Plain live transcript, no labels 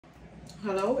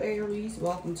Hello Aries,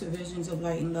 welcome to Visions of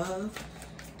Light and Love.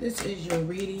 This is your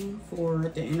reading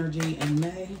for the energy in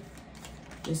May.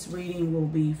 This reading will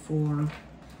be for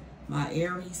my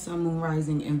Aries, Sun, Moon,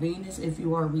 Rising, and Venus. If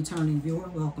you are a returning viewer,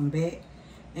 welcome back.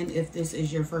 And if this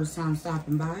is your first time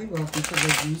stopping by, welcome to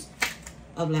Visions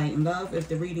of Light and Love. If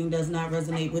the reading does not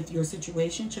resonate with your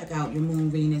situation, check out your Moon,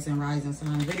 Venus, and Rising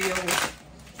Sign videos.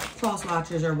 Cross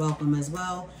watchers are welcome as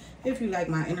well. If you like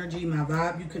my energy, my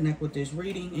vibe, you connect with this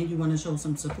reading, and you want to show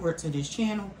some support to this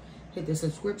channel, hit the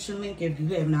subscription link if you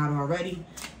have not already,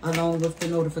 along with the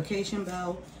notification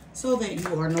bell, so that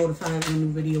you are notified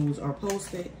when new videos are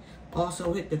posted.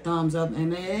 Also, hit the thumbs up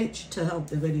image to help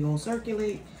the video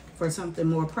circulate for something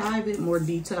more private, more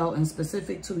detailed, and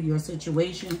specific to your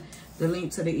situation. The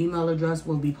link to the email address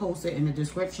will be posted in the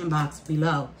description box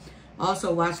below.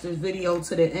 Also, watch this video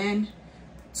to the end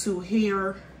to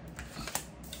hear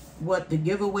what the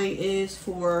giveaway is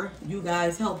for you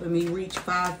guys helping me reach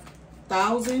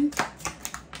 5,000.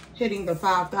 Hitting the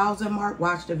 5,000 mark.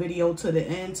 Watch the video to the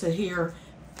end to hear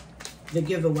the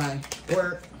giveaway.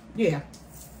 Yeah.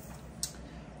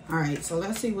 All right, so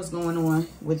let's see what's going on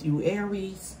with you,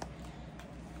 Aries.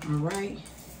 All right.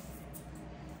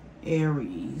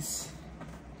 Aries.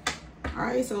 All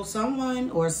right, so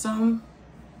someone or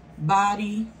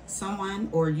somebody, someone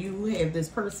or you have this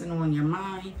person on your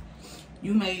mind.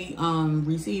 You may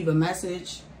receive a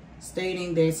message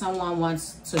stating that someone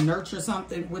wants to nurture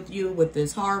something with you with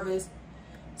this harvest.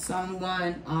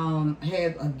 Someone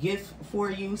have a gift for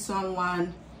you.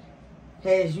 Someone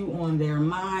has you on their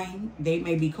mind. They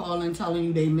may be calling, telling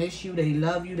you they miss you, they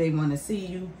love you, they want to see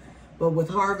you. But with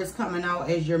harvest coming out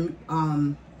as your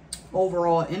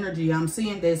overall energy, I'm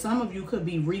seeing that some of you could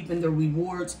be reaping the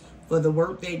rewards for the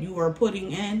work that you are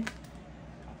putting in.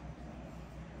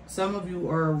 Some of you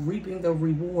are reaping the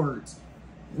rewards,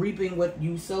 reaping what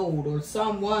you sowed, or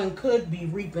someone could be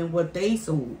reaping what they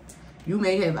sowed. You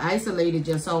may have isolated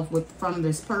yourself from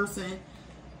this person,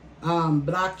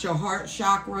 blocked your heart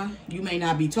chakra. You may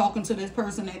not be talking to this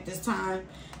person at this time.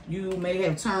 You may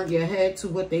have turned your head to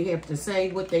what they have to say,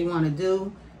 what they want to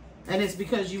do, and it's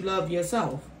because you love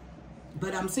yourself.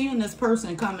 But I'm seeing this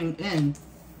person coming in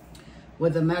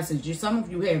with a message. Some of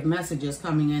you have messages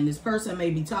coming in. This person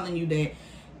may be telling you that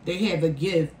they have a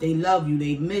gift, they love you,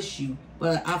 they miss you.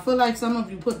 But I feel like some of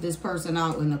you put this person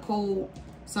out in the cold.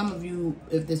 Some of you,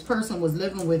 if this person was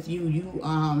living with you,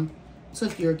 you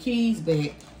took your keys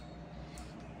back,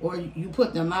 or you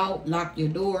put them out, locked your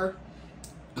door.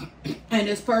 And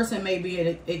this person may be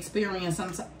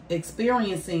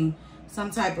experiencing some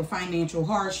type of financial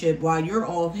hardship while you're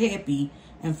all happy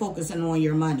and focusing on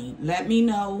your money. Let me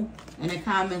know in the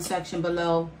comment section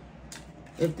below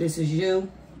if this is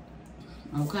you.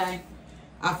 Okay,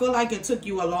 I feel like it took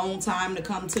you a long time to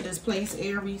come to this place,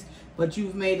 Aries, but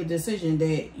you've made a decision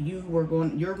that you're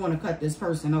going to cut this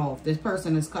person off. This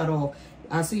person is cut off.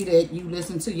 I see that you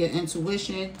listen to your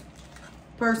intuition.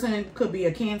 Person could be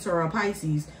a Cancer or a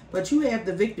Pisces, but you have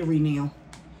the victory now.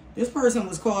 This person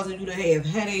was causing you to have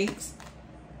headaches,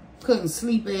 couldn't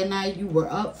sleep at night, you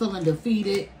were up feeling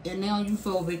defeated, and now you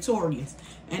feel victorious.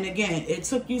 And again, it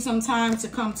took you some time to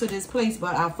come to this place,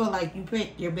 but I feel like you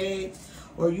packed your bags,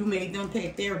 or you made them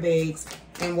pack their bags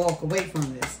and walk away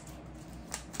from this.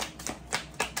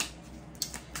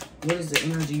 What is the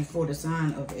energy for the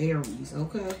sign of Aries?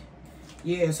 Okay.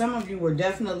 Yeah, some of you were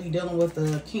definitely dealing with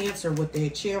a Cancer with their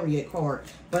Chariot card.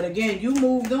 But again, you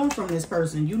moved on from this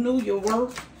person. You knew your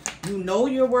worth. You know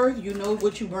your worth. You know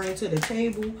what you bring to the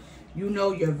table. You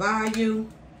know your value.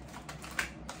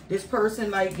 This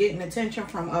person like getting attention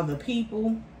from other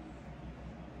people.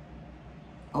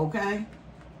 Okay?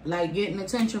 Like getting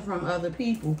attention from other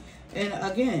people. And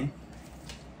again,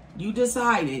 you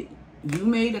decided, you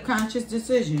made a conscious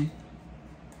decision.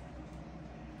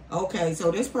 Okay, so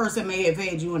this person may have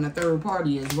had you in a third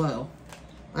party as well.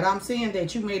 But I'm seeing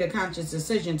that you made a conscious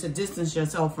decision to distance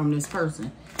yourself from this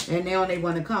person. And now they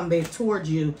want to come back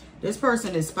towards you. This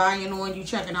person is spying on you,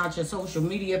 checking out your social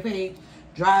media page,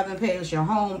 driving past your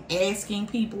home, asking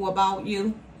people about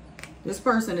you. This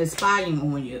person is spying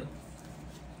on you.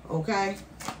 Okay?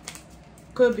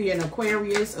 Could be an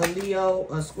Aquarius, a Leo,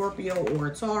 a Scorpio, or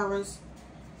a Taurus.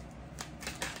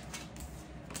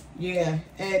 Yeah,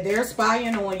 and they're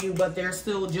spying on you, but they're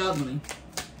still juggling.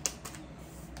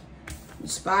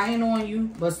 Spying on you,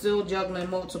 but still juggling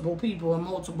multiple people and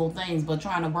multiple things, but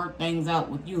trying to work things out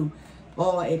with you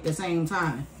all at the same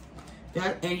time.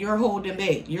 And you're holding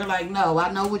back. You're like, no,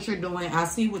 I know what you're doing. I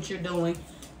see what you're doing.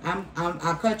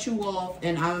 I cut you off,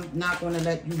 and I'm not going to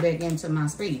let you back into my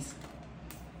space.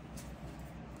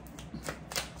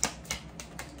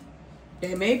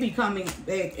 They may be coming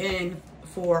back in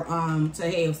for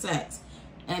to have sex.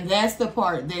 And that's the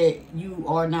part that you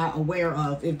are not aware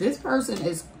of. If this person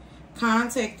is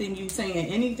contacting you saying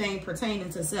anything pertaining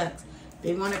to sex,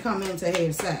 they want to come in to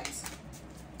have sex.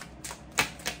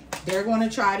 They're going to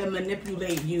try to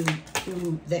manipulate you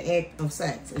through the act of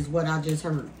sex, is what I just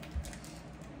heard.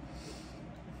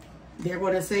 They're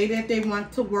going to say that they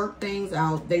want to work things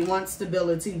out. They want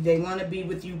stability. They want to be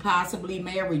with you, possibly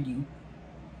marry you.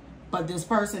 But this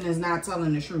person is not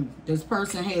telling the truth. This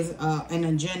person has an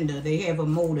agenda. They have a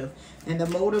motive. And the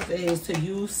motive is to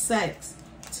use sex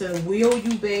to wheel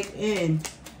you back in,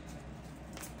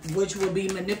 which will be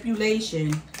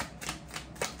manipulation,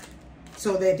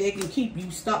 so that they can keep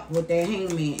you stuck with that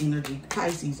Hangman energy,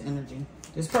 Pisces energy.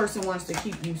 This person wants to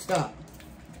keep you stuck.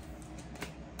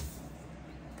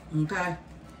 Okay?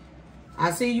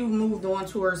 I see you moved on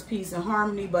towards peace and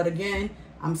harmony, but again,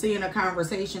 I'm seeing a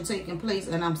conversation taking place,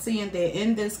 and I'm seeing that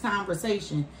in this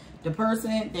conversation, the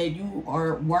person that you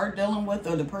were dealing with,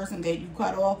 or the person that you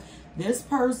cut off, this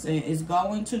person is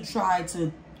going to try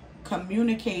to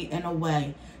communicate in a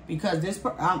way, because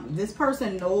this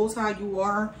person knows how you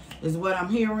are, is what I'm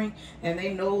hearing, and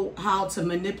they know how to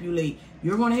manipulate.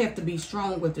 You're going to have to be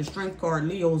strong with the Strength card,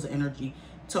 Leo's energy,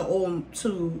 to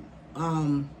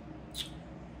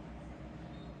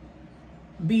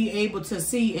be able to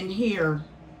see and hear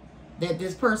that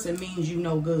this person means you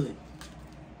no good.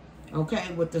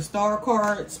 Okay, with the Star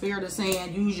card, Spirit is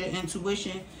saying use your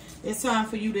intuition. It's time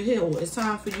for you to heal. It's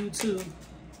time for you to,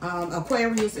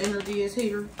 Aquarius energy is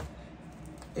here.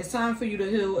 It's time for you to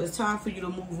heal. It's time for you to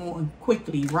move on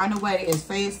quickly. Run away as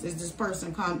fast as this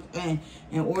person comes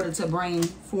in order to bring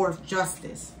forth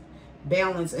justice,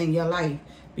 balance in your life.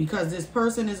 Because this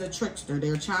person is a trickster.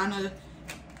 They're trying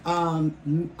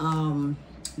to,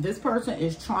 this person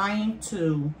is trying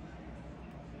to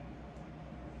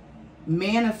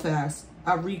manifest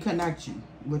a reconnection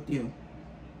with you,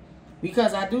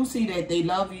 because I do see that they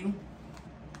love you.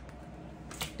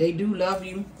 They do love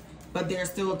you, but they're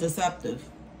still deceptive.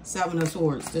 Seven of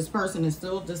Swords. This person is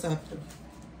still deceptive.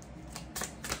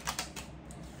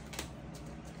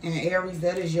 And Aries,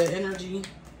 that is your energy.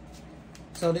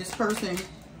 So this person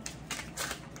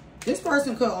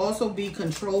could also be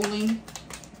controlling.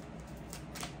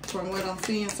 From what I'm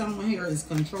seeing, someone here is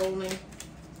controlling.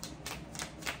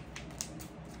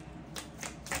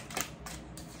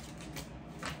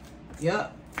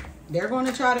 Yep. They're going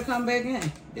to try to come back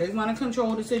in. They're going to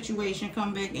control the situation,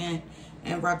 come back in,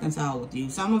 and reconcile with you.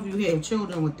 Some of you have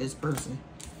children with this person.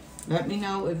 Let me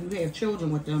know if you have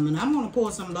children with them. And I'm going to pull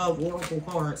some love oracle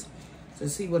cards to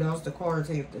see what else the cards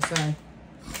have to say.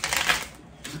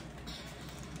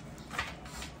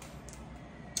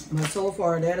 But so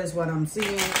far, that is what I'm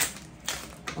seeing.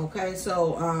 Okay,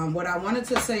 so what I wanted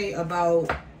to say about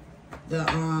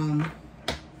the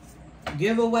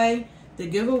giveaway. The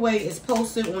giveaway is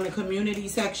posted on the community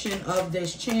section of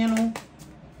this channel.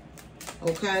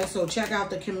 Okay, so check out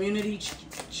the community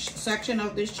section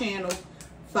of this channel.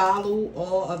 Follow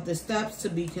all of the steps to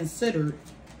be considered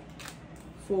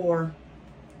for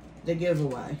the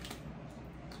giveaway.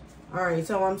 All right,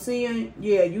 so I'm seeing,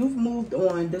 yeah, you've moved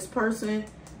on. This person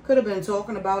could have been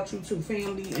talking about you to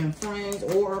family and friends,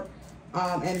 or,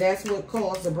 and that's what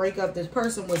caused the breakup. This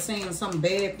person was saying some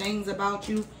bad things about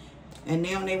you, and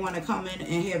now they want to come in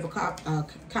and have a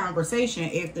conversation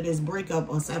after this breakup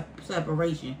or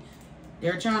separation.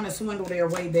 They're trying to swindle their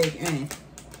way back in.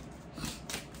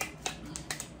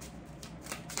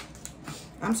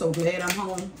 I'm so glad I'm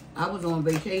home. I was on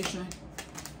vacation.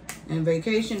 And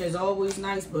vacation is always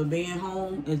nice, but being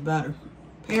home is better.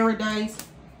 Paradise.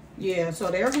 Yeah, so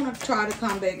they're going to try to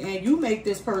come back. And you make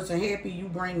this person happy. You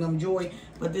bring them joy.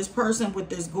 But this person with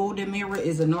this golden mirror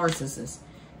is a narcissist.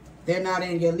 They're not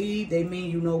in your league. They mean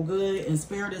you no good. And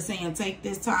Spirit is saying take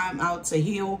this time out to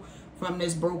heal from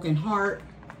this broken heart.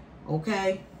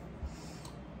 Okay?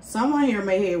 Someone here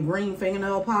may have green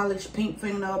fingernail polish, pink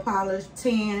fingernail polish,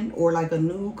 tan, or like a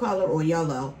nude color or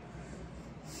yellow.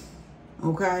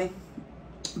 Okay?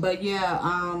 But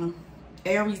yeah,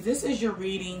 Aries, this is your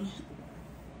reading.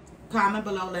 Comment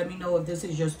below. Let me know if this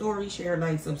is your story. Share,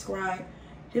 like, subscribe.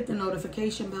 Hit the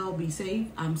notification bell. Be safe.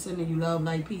 I'm sending you love,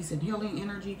 light, peace, and healing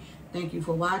energy. Thank you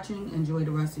for watching. Enjoy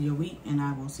the rest of your week, and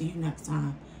I will see you next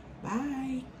time.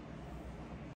 Bye.